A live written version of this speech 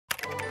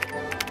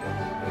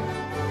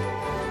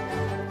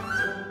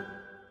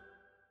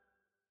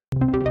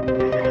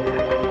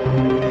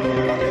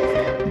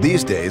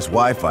These days,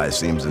 Wi-Fi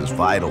seems as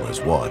vital as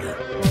water.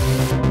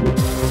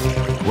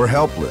 We're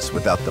helpless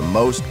without the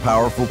most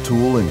powerful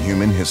tool in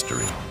human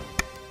history,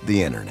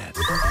 the internet.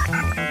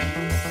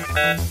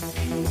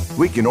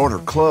 We can order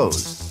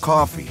clothes,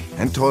 coffee,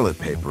 and toilet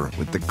paper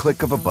with the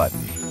click of a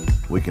button.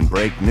 We can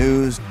break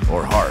news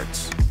or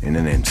hearts in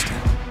an instant.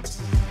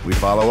 We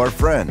follow our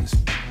friends.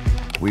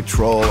 We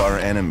troll our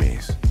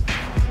enemies.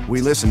 We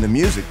listen to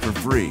music for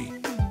free.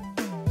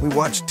 We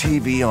watch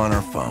TV on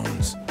our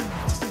phones.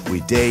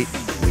 We date,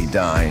 we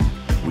dine,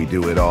 we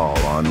do it all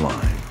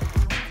online.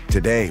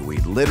 Today,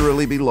 we'd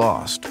literally be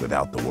lost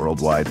without the World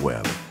Wide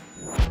Web.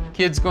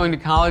 Kids going to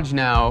college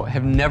now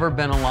have never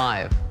been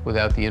alive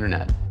without the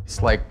internet.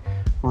 It's like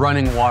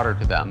running water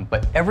to them,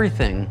 but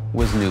everything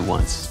was new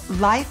once.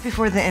 Life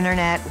before the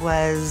internet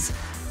was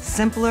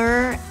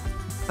simpler,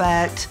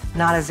 but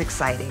not as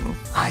exciting.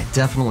 I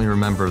definitely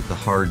remember the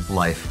hard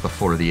life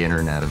before the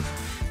internet of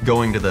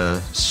going to the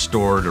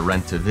store to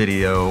rent a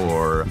video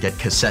or get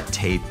cassette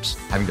tapes,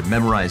 having to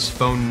memorize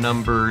phone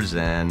numbers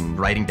and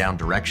writing down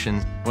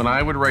directions. When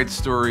I would write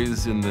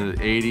stories in the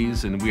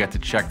 80s and we had to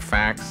check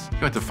facts, you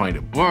had to find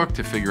a book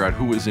to figure out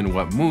who was in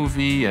what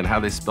movie and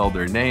how they spelled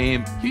their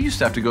name. You used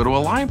to have to go to a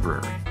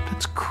library.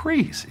 That's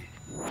crazy.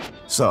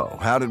 So,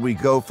 how did we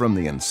go from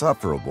the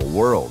insufferable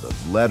world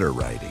of letter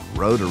writing,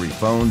 rotary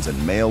phones,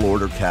 and mail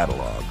order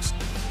catalogs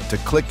to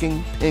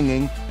clicking,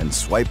 pinging, and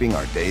swiping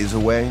our days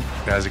away?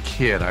 As a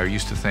kid, I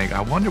used to think, I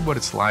wonder what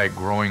it's like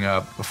growing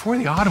up before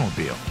the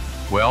automobile.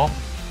 Well,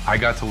 I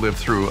got to live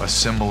through a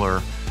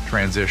similar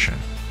transition,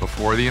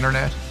 before the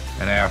internet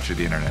and after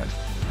the internet.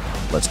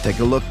 Let's take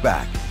a look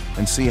back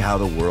and see how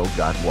the world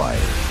got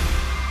wired.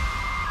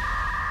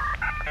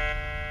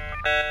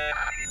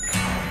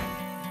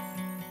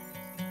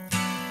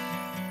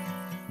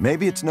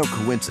 Maybe it's no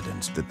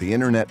coincidence that the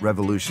internet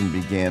revolution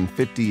began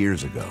 50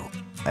 years ago,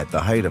 at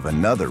the height of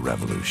another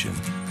revolution.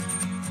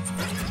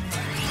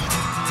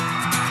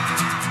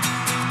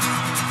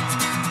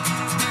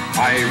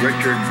 I,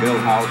 Richard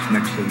Billhouse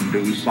Nixon,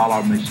 do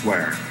solemnly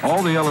swear.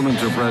 All the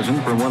elements are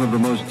present for one of the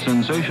most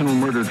sensational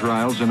murder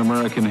trials in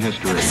American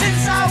history.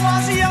 Since I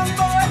was a young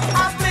boy,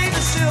 I played the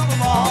silver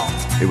ball.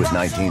 It was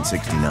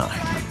 1969.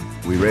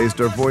 We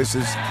raised our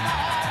voices.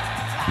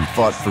 We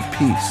fought for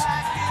peace.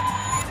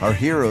 Our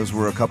heroes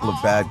were a couple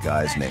of bad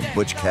guys named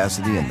Butch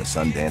Cassidy and the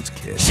Sundance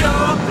Kid. Sure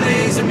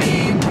plays a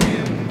mean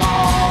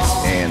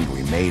ball. And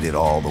we made it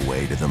all the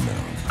way to the moon.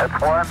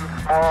 It's one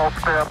small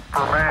step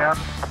for man,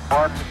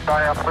 one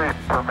giant leap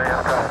for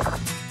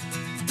mankind.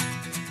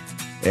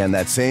 And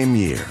that same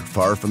year,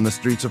 far from the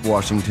streets of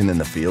Washington and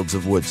the fields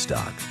of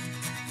Woodstock,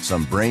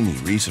 some brainy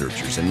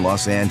researchers in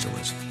Los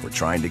Angeles were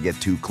trying to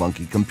get two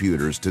clunky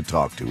computers to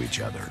talk to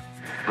each other.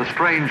 The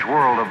strange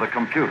world of the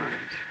computers,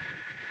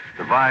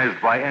 devised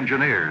by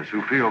engineers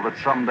who feel that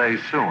someday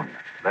soon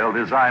they'll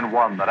design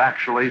one that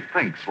actually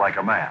thinks like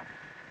a man.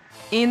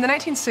 In the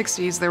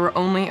 1960s, there were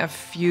only a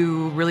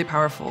few really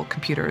powerful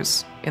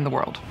computers in the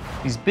world.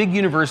 These big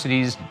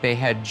universities, they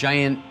had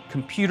giant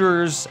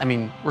computers. I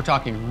mean, we're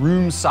talking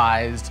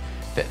room-sized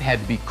that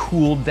had to be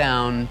cooled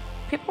down.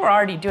 People were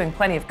already doing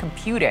plenty of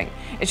computing.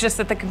 It's just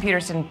that the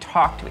computers didn't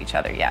talk to each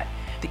other yet.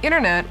 The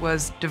internet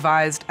was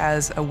devised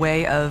as a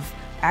way of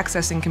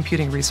accessing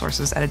computing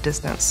resources at a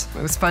distance.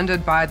 It was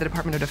funded by the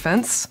Department of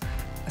Defense,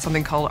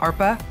 something called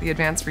ARPA, the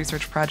Advanced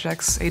Research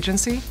Projects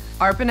Agency.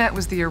 ARPANET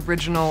was the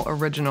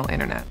original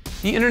internet.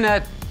 The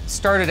internet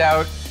started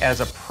out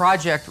as a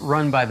project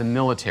run by the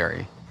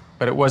military,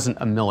 but it wasn't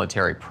a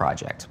military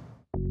project.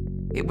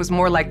 It was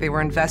more like they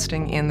were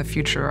investing in the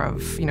future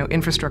of,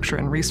 infrastructure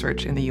and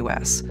research in the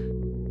US.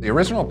 The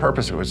original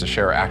purpose was to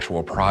share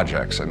actual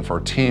projects and for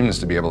teams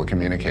to be able to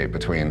communicate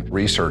between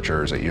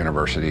researchers at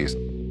universities.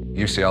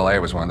 UCLA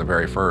was one of the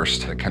very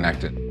first that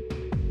connected.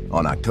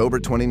 On October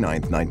 29,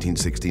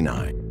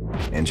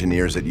 1969,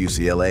 engineers at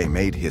UCLA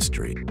made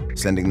history,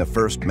 sending the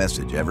first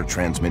message ever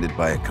transmitted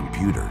by a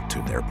computer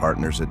to their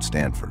partners at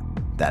Stanford.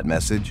 That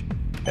message,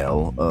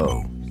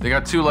 LO. They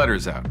got two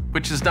letters out,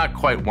 which is not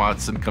quite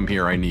Watson, come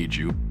here, I need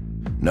you.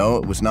 No,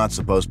 it was not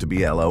supposed to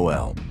be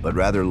LOL, but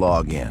rather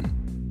log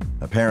in.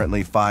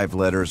 Apparently 5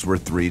 letters were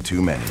 3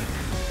 too many,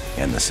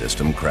 and the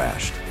system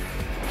crashed.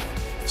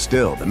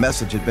 Still, the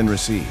message had been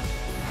received.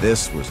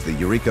 This was the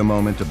eureka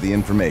moment of the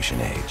information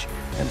age,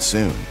 and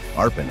soon,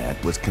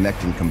 ARPANET was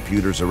connecting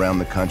computers around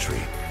the country.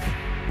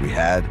 We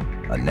had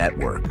a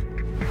network.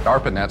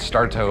 ARPANET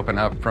started to open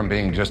up from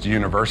being just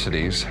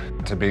universities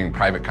to being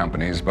private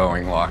companies,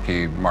 Boeing,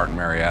 Lockheed, Martin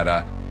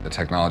Marietta. The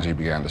technology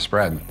began to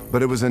spread.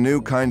 But it was a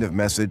new kind of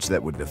message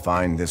that would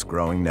define this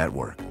growing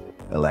network: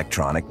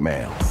 electronic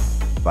mail.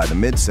 By the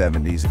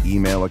mid-70s,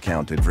 email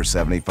accounted for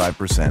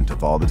 75%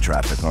 of all the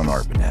traffic on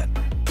ARPANET.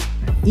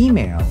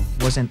 Email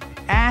was an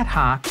ad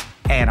hoc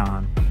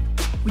add-on.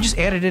 We just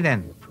added it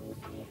in.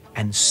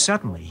 And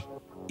suddenly,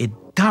 it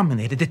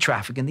dominated the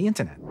traffic in the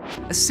internet.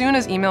 As soon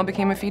as email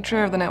became a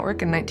feature of the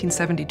network in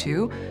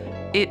 1972,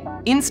 it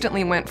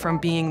instantly went from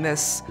being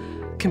this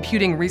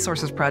computing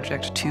resources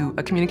project to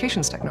a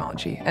communications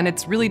technology, and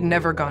it's really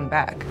never gone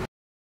back.